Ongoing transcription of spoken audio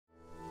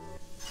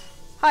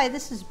Hi,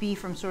 this is Bee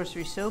from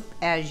Sorcery Soap,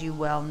 as you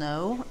well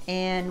know,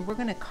 and we're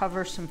going to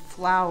cover some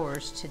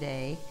flowers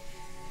today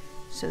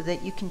so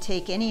that you can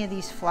take any of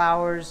these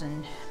flowers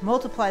and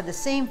multiply the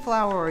same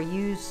flower or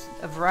use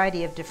a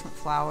variety of different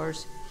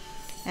flowers.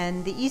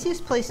 And the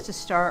easiest place to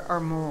start are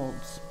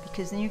molds,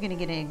 because then you're going to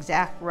get an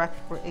exact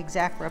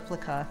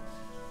replica,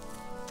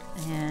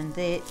 and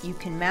you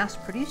can mass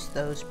produce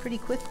those pretty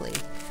quickly.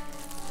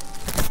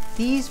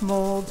 These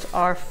molds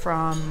are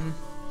from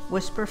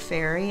Whisper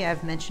Fairy.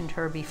 I've mentioned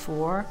her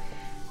before,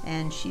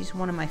 and she's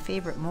one of my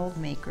favorite mold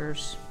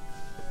makers.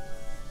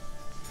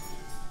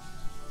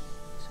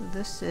 So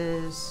this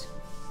is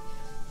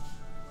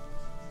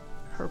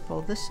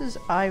purple. This is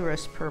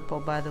iris purple,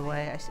 by the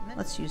way.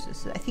 Let's use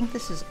this. I think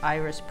this is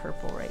iris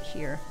purple right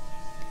here.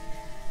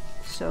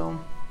 So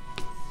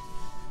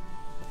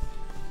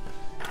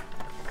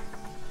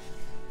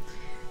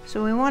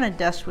we want to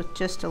dust with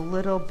just a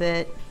little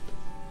bit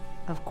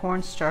of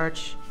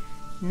cornstarch,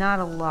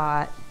 not a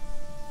lot.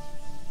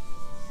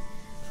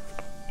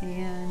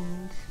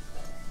 And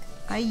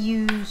I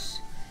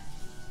use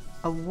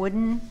a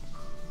wooden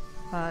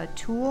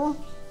tool.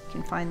 You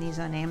can find these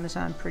on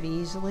Amazon pretty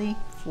easily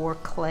for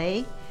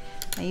clay.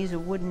 I use a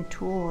wooden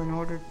tool in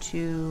order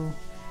to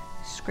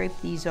scrape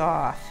these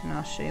off, and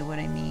I'll show you what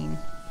I mean.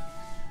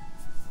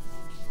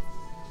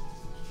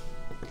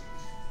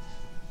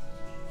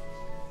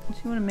 So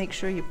you want to make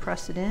sure you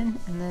press it in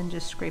and then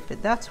just scrape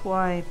it. That's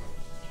why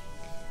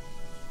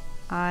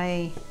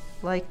I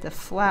like the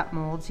flat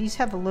molds. These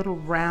have a little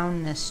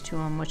roundness to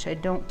them, which I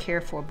don't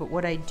care for, but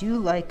what I do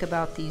like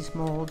about these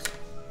molds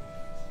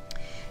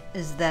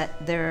is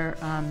that they're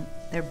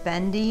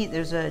bendy.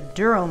 There's a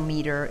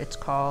durometer, it's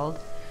called,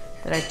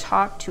 that I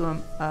talked to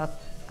a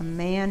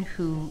man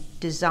who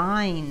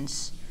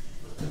designs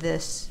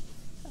this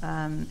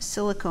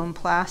silicone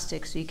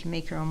plastic so you can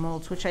make your own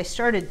molds, which I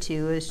started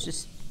to. There's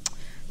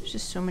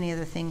just so many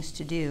other things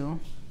to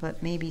do,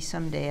 but maybe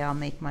someday I'll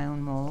make my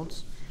own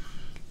molds.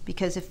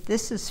 Because if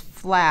this is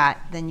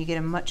flat, then you get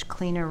a much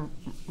cleaner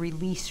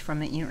release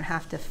from it. You don't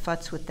have to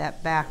futz with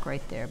that back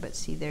right there. But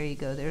see, there you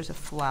go. There's a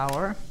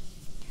flower.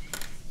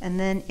 And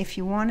then if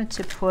you wanted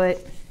to put,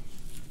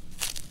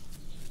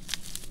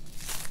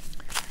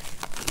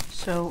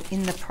 so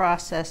in the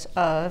process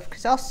of,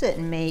 because I'll sit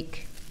and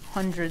make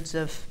hundreds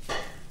of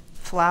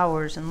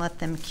flowers and let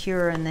them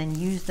cure and then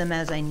use them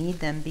as I need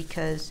them,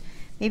 because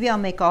maybe I'll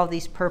make all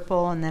these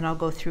purple and then I'll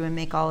go through and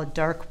make all a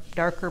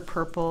darker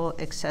purple,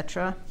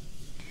 etc.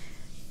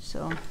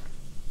 So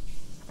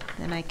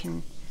then I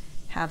can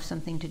have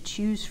something to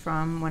choose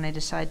from when I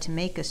decide to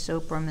make a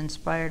soap where I'm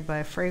inspired by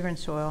a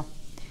fragrance oil.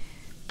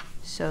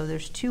 So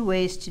there's two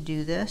ways to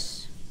do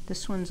this.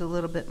 This one's a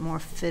little bit more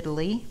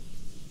fiddly.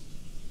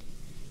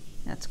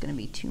 That's going to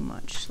be too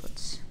much.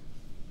 Let's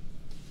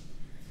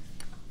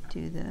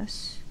do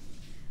this.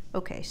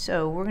 Okay,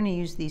 so we're going to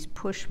use these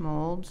push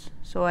molds.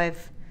 So I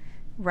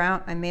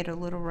made a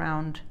little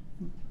round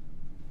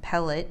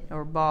pellet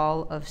or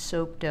ball of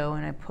soap dough,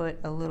 and I put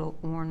a little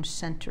orange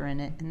center in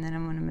it, and then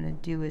what I'm going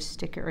to do is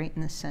stick it right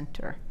in the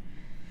center.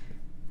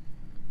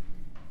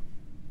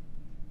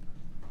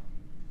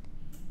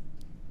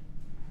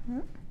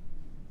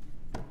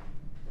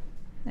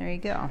 There you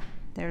go.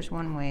 There's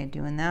one way of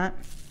doing that.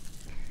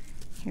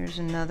 Here's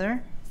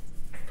another.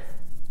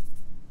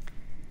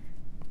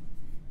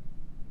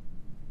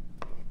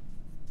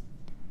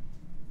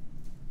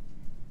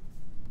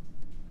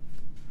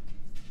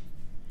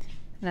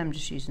 And I'm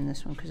just using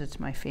this one because it's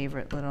my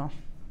favorite little.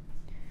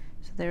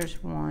 So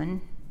there's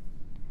one.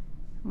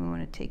 We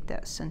want to take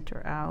that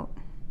center out.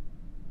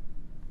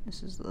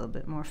 This is a little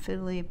bit more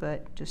fiddly,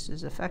 but just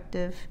as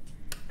effective.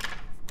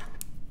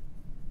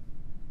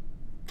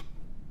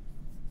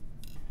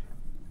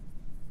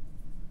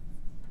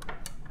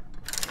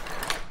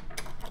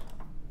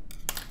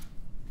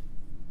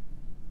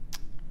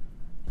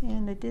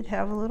 And I did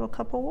have a little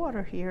cup of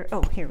water here.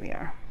 Oh, here we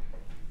are.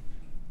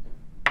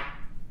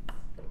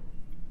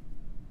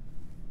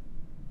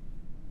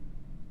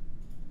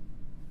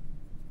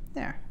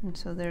 There, and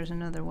so there's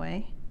another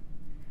way.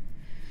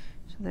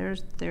 So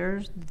there's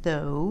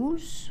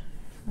those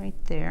right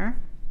there.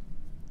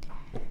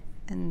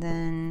 And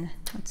then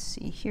let's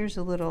see, here's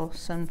a little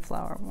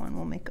sunflower one.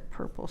 We'll make a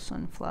purple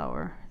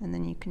sunflower, and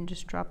then you can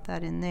just drop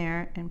that in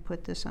there and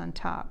put this on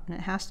top. And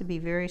it has to be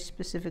very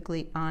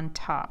specifically on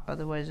top,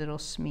 otherwise it'll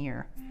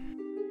smear.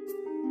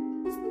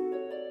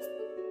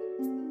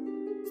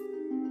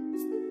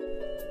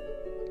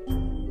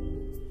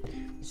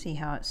 See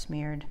how it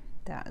smeared?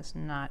 That is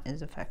not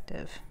as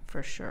effective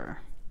for sure.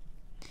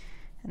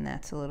 And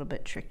that's a little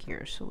bit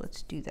trickier, so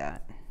let's do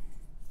that.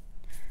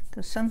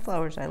 Those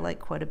sunflowers I like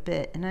quite a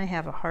bit, and I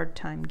have a hard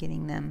time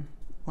getting them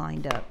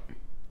lined up.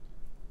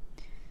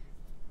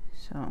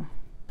 So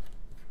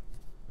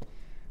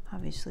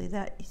obviously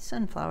that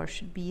sunflower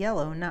should be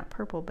yellow, not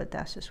purple, but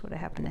that's just what I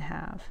happen to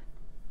have.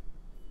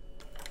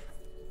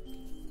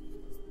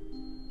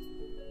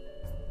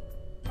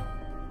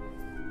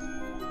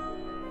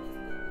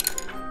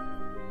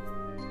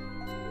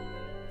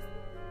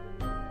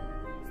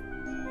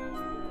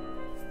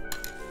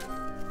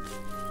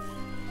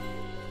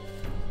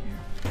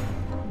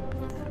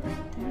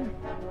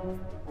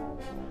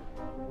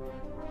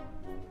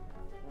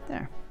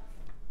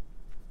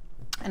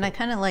 And I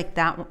kind of like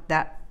that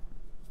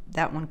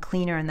one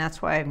cleaner, and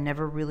that's why I've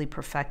never really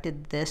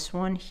perfected this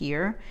one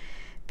here,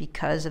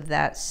 because of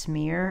that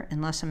smear,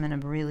 unless I'm in a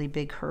really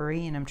big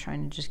hurry and I'm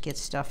trying to just get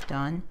stuff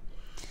done.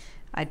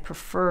 I'd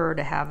prefer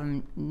to have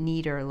them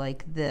neater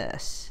like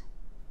this,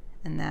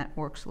 and that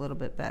works a little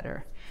bit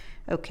better.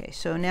 Okay,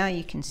 so now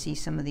you can see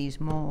some of these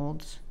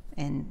molds,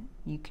 and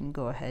you can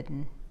go ahead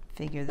and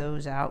figure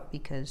those out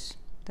because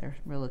they're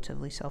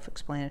relatively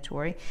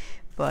self-explanatory.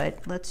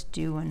 But let's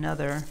do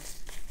another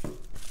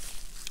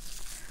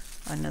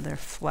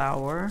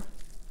flower.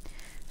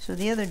 So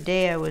the other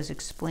day I was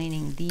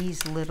explaining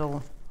these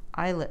little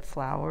eyelet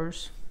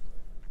flowers,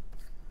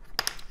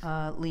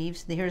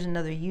 leaves. Here's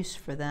another use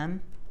for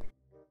them.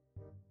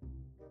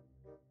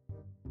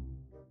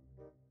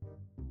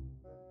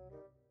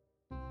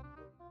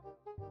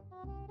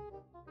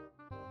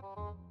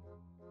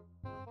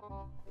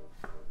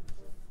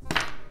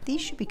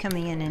 These should be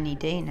coming in any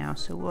day now,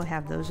 so we'll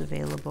have those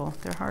available.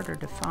 They're harder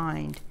to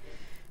find,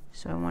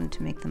 so I wanted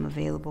to make them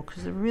available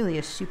because they're really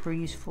a super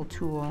useful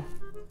tool.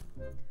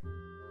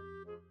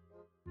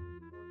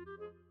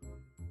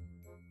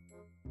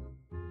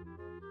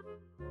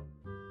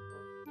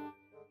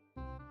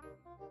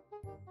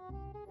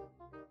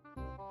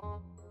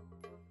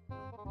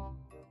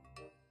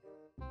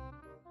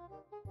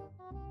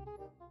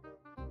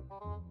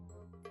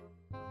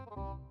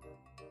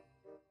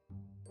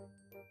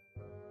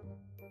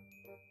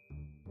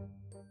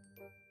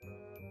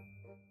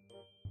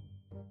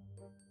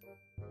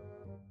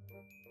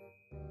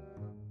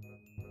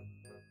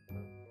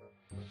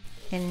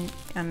 And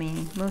I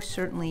mean, most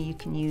certainly you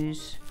can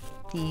use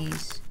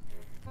these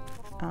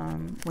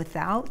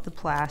without the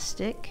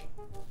plastic,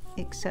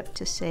 except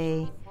to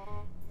say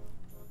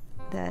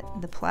that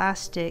the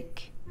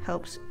plastic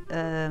helps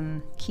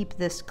keep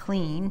this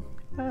clean.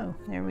 Oh,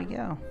 there we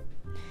go.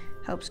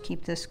 Helps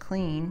keep this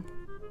clean,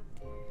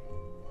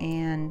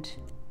 and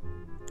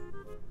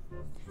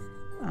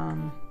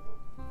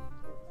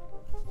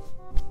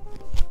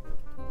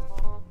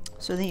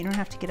so that you don't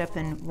have to get up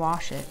and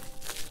wash it.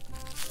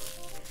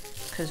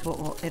 Because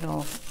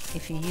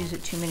if you use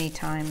it too many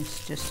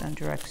times just on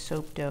direct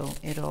soap dough,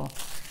 it'll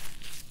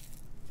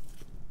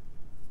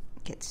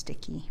get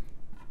sticky.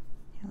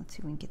 Yeah, let's see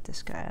if we can get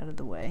this guy out of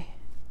the way.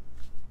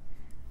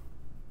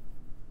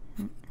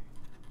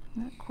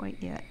 Not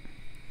quite yet.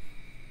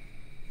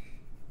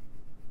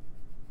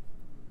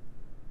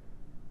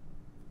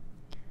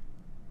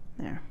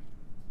 There.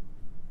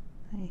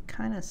 I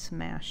kind of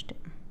smashed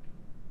him.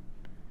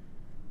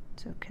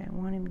 It's okay. I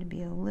want him to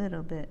be a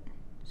little bit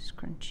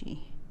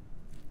scrunchy.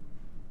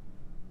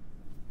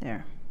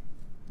 There.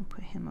 I'll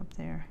put him up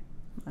there.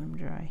 Let him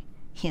dry.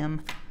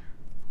 Him.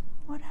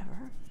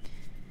 Whatever.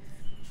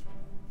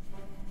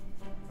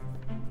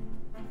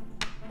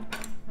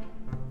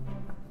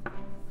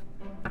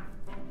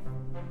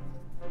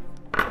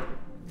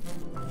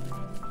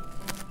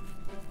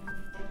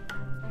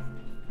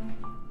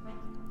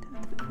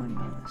 That's going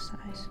on this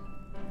size.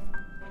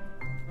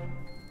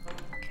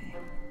 Okay.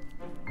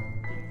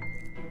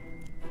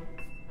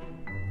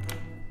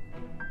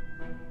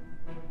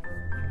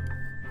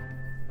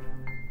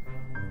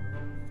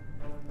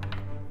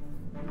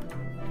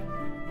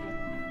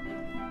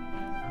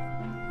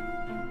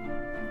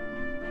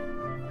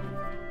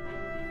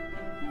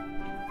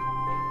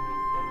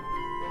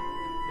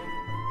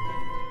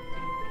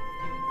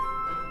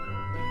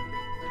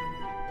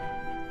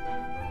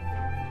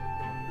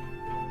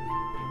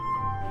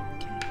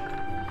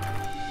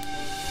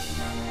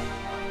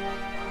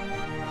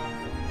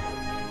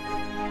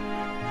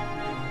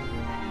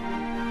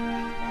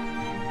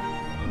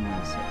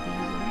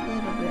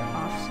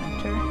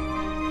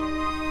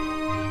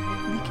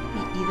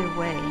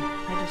 Way.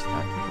 I just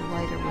thought that the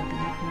lighter would be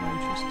more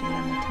interesting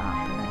on the top,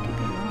 but I could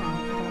be wrong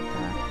about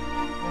that.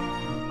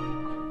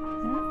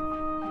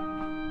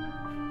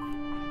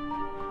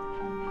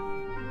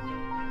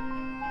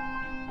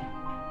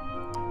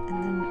 And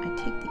then I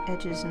take the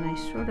edges and I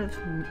sort of,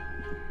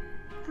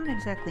 not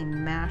exactly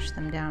mash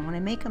them down. When I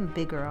make them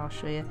bigger, I'll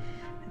show you,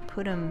 I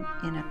put them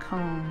in a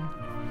cone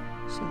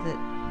so that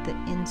the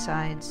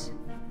insides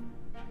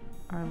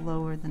are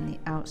lower than the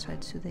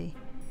outside, so they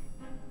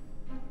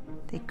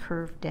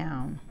curve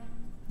down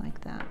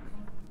like that.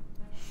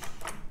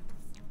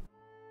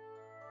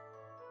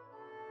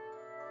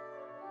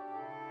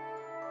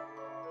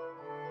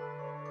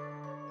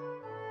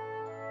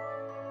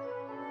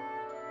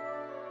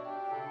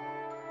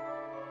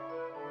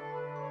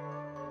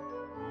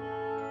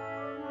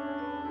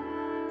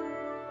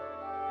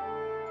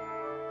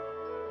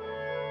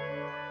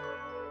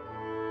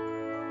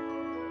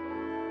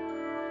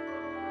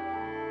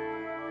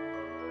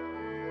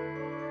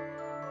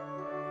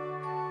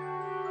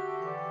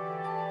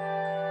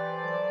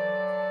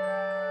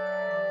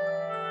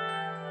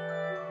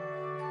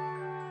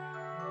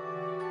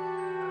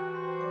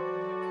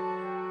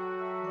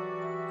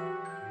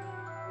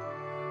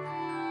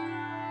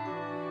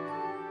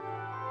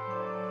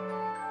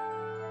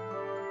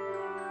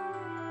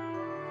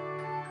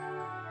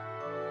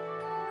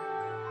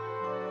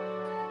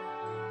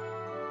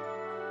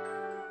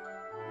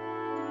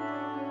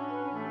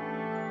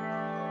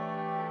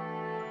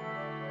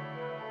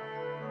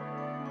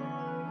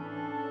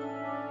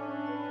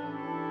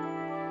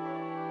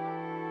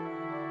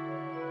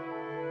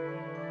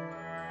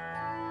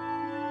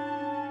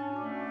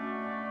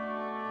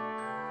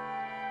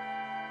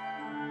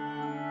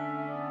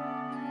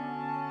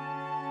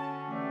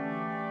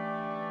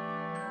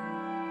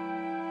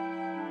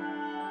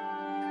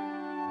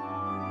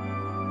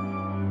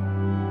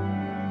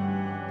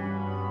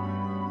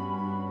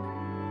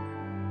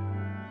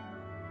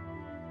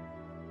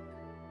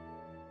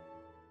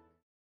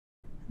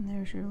 And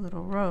there's your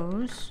little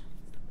rose.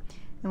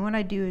 And what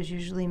I do is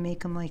usually make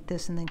them like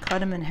this and then cut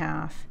them in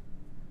half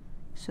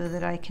so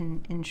that I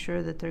can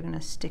ensure that they're going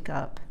to stick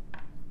up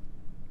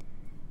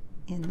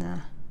in the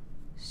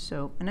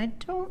soap. And I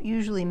don't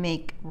usually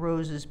make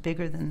roses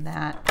bigger than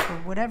that for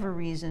whatever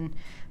reason.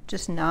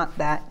 Just not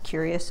that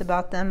curious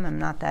about them. I'm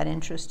not that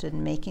interested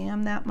in making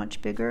them that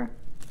much bigger.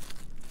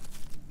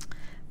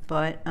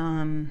 But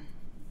and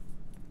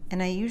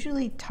I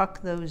usually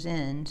tuck those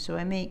in, so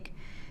I make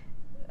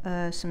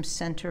some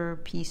center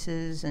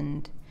pieces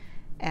and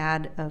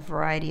add a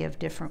variety of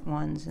different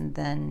ones, and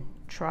then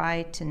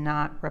try to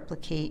not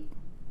replicate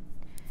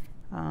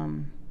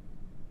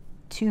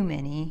too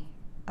many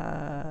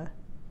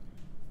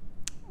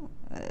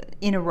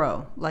in a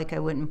row. Like I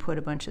wouldn't put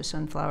a bunch of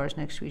sunflowers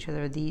next to each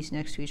other, or these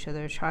next to each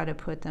other. Try to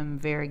put them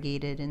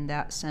variegated in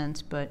that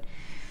sense, but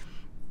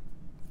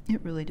it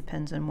really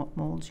depends on what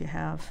molds you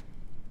have.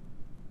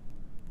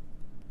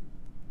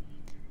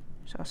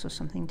 There's also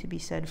something to be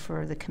said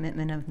for the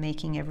commitment of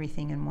making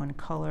everything in one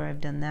color.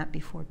 I've done that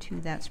before too.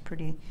 That's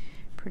pretty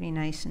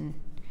nice and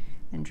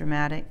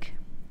dramatic.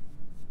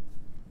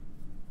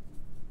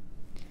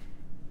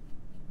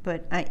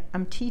 But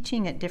I'm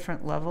teaching at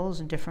different levels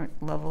and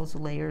different levels,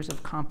 layers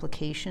of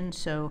complication.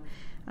 So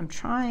I'm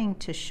trying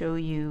to show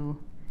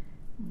you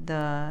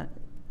the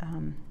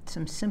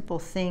some simple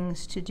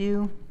things to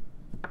do,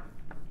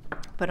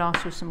 but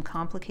also some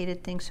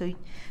complicated things. So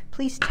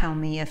please tell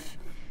me if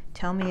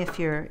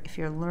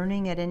you're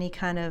learning at any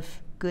kind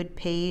of good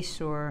pace,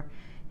 or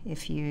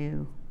if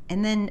you,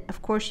 and then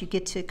of course you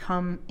get to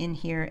come in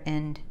here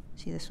and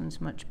see this one's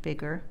much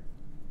bigger.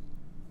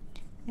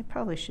 It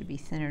probably should be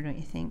thinner, don't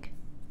you think?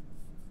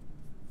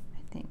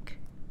 I think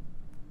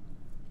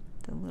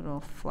the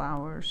little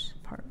flowers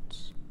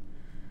parts.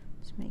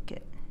 Let's make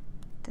it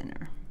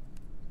thinner.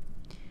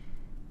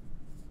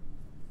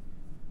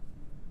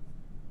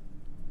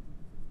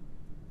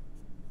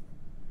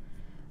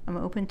 I'm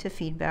open to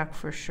feedback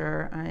for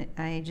sure.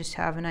 I just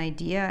have an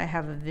idea, I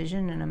have a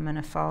vision, and I'm going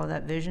to follow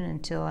that vision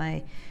until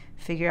I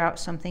figure out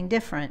something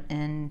different.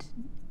 And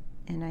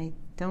I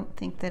don't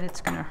think that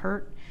it's going to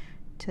hurt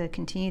to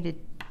continue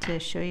to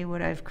show you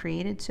what I've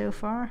created so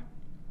far.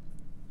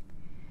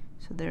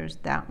 So there's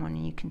that one,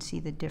 and you can see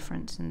the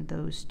difference in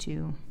those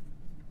two.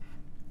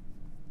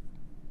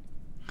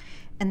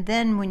 And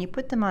then when you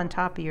put them on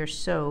top of your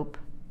soap,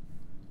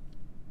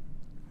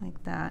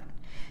 like that,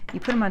 you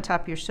put them on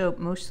top of your soap.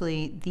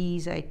 Mostly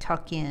these I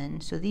tuck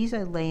in, so these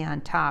I lay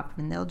on top,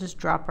 and they'll just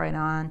drop right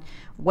on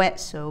wet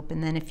soap.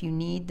 And then if you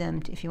need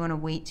them, if you want to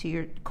wait till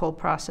your cold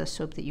process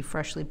soap that you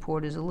freshly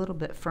poured is a little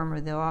bit firmer,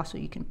 they'll also,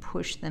 you can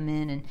push them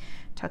in and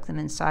tuck them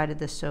inside of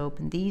the soap.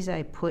 And these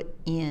I put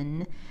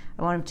in,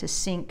 I want them to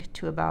sink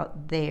to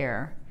about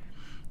there,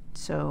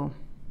 so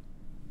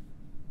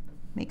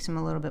makes them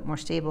a little bit more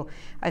stable.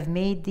 I've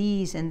made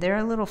these, and they're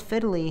a little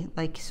fiddly,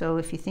 like, so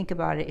if you think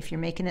about it, if you're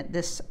making it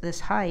this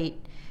height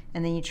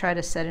and then you try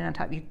to set it on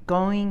top, you're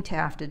going to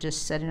have to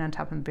just set it on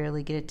top and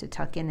barely get it to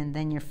tuck in, and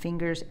then your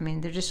fingers, I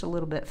mean, they're just a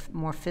little bit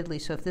more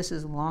fiddly. So if this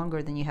is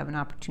longer, then you have an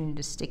opportunity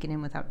to stick it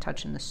in without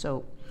touching the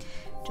soap.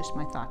 Just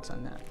my thoughts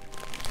on that.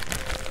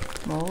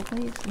 Mold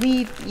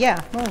leaves?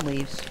 Yeah, mold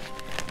leaves.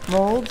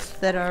 Molds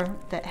that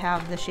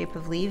have the shape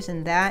of leaves,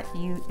 and that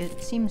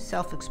it seems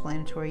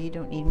self-explanatory. You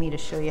don't need me to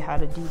show you how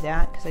to do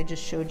that, because I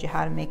just showed you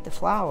how to make the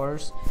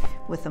flowers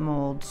with a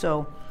mold.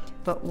 So,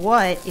 but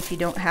what if you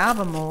don't have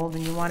a mold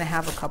and you want to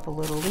have a couple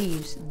little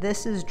leaves?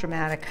 This is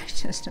dramatic.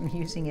 I'm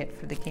using it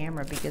for the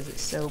camera because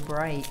it's so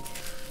bright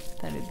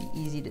that it'd be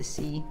easy to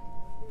see.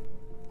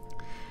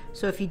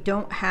 So if you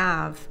don't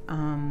have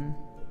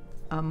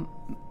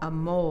a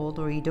mold,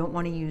 or you don't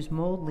want to use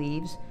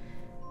molded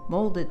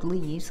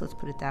leaves, let's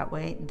put it that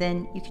way,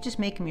 then you could just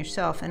make them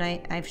yourself. And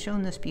I've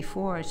shown this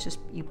before. It's just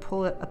you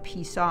pull a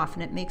piece off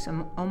and it makes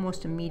an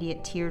almost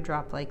immediate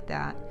teardrop like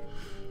that.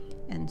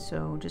 And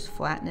so just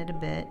flatten it a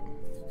bit.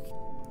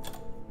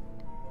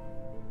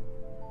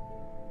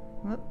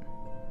 Whoop.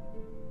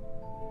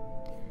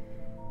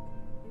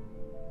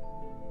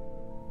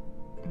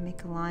 And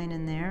make a line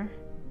in there.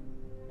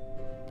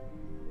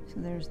 So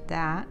there's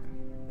that.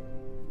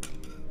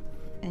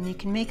 And you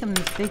can make them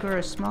as big or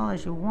as small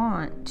as you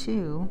want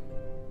too.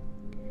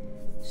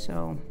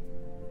 So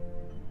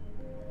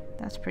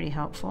that's pretty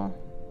helpful.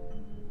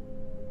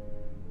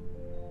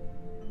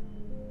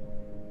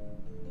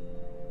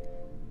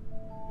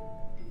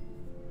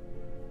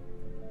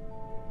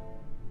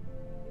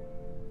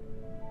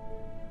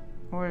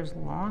 Or as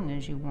long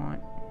as you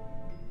want.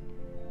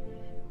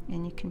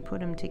 And you can put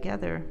them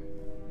together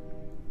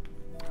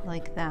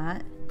like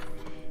that.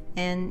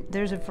 And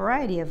there's a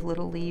variety of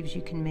little leaves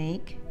you can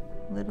make.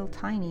 Little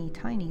tiny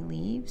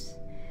leaves,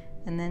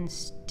 and then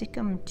stick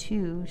them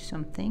to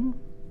something.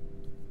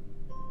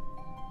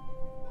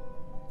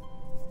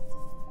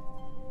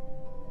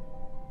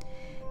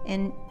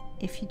 And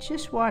if you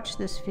just watch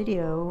this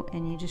video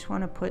and you just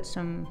want to put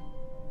some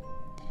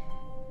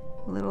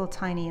little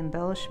tiny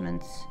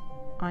embellishments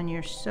on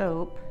your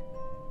soap,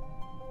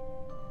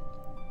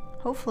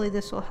 hopefully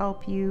this will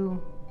help you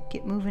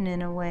get moving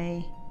in a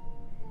way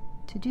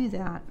to do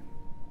that.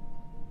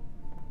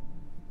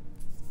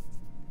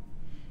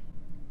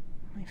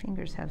 My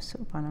fingers have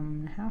soap on them. I'm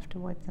going to have to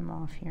wipe them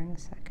off here in a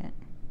second.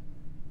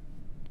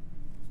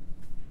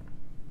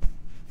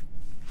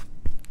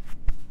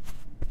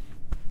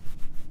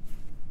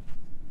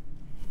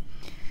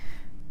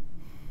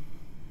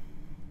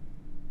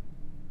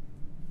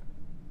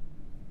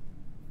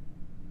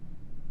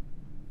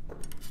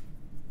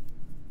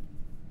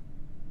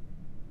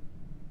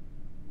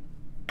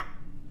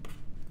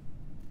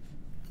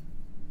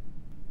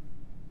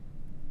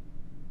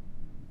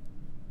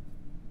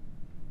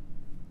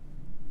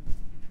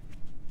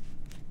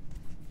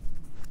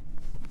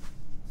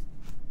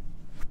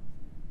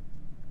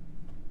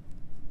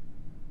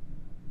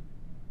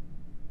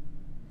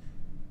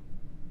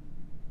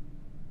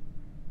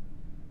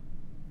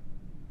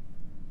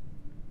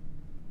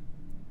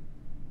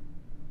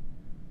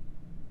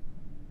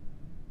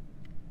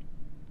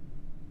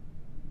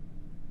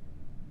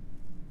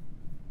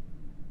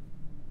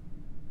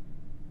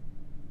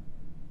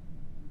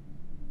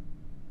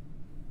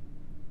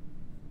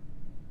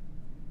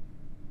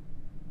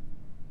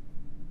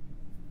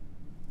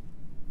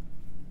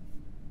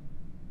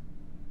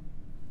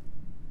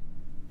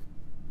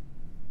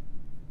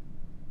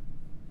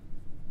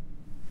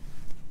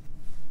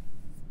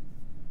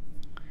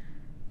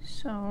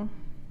 So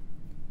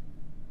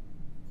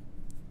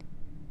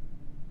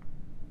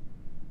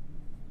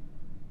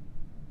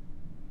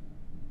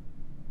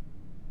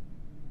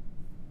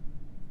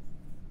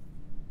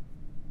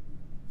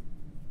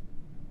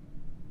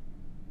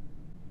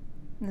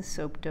the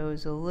soap dough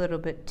is a little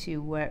bit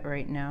too wet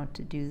right now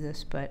to do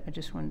this, but I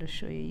just wanted to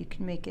show you. You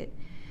can make it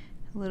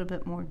a little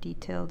bit more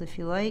detailed if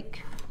you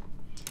like.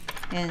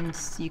 And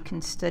you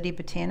can study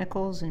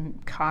botanicals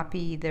and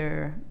copy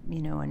their,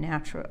 you know,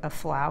 a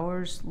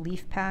flower's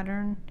leaf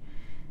pattern.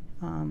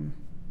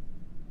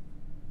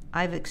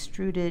 I've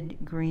extruded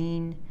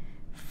green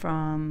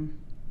from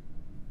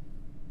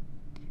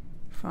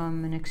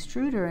an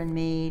extruder and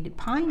made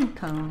pine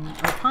cone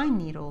or pine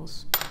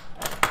needles.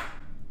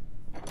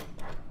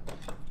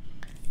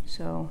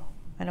 So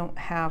I don't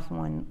have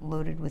one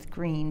loaded with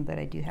green, but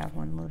I do have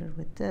one loaded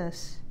with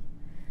this.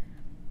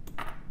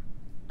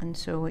 And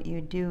so what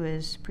you do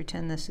is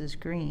pretend this is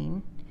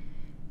green,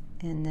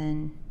 and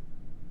then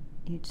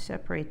you'd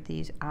separate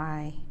these.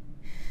 I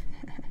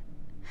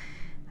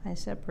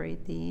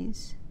separate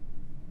these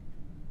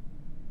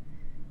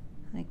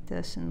like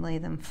this and lay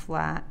them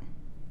flat.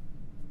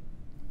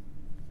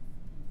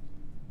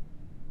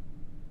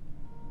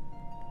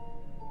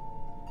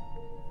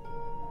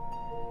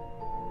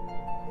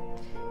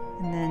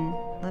 And then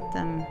let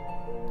them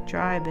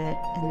dry a bit,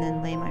 and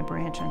then lay my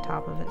branch on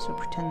top of it. So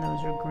pretend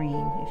those are green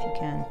if you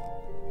can.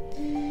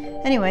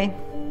 Anyway,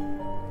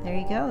 there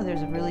you go.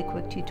 There's a really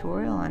quick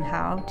tutorial on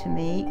how to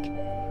make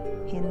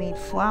handmade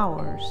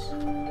flowers.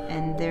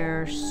 And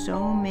there are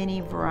so many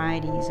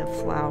varieties of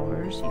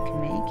flowers you can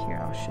make. Here,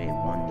 I'll show you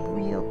one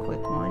real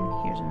quick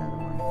one. Here's another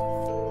one.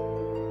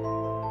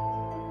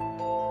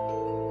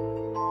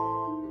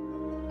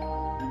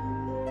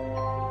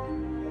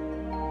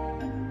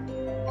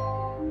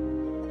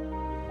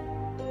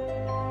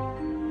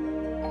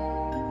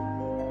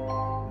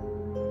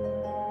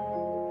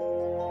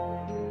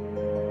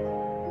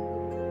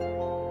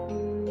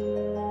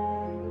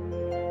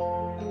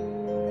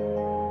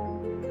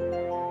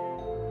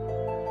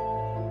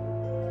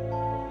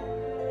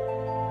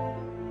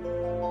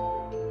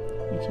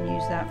 You can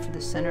use that for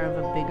the center of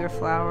a bigger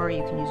flower.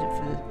 You can use it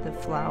for the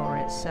flower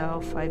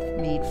itself. I've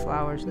made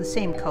flowers the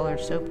same color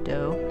soap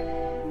dough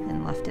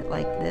and left it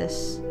like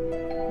this.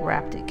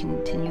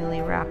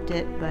 Continually wrapped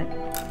it. But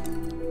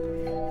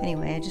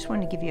anyway, I just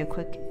wanted to give you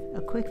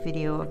a quick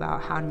video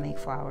about how to make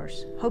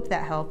flowers. Hope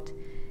that helped.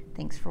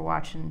 Thanks for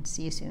watching.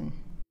 See you soon.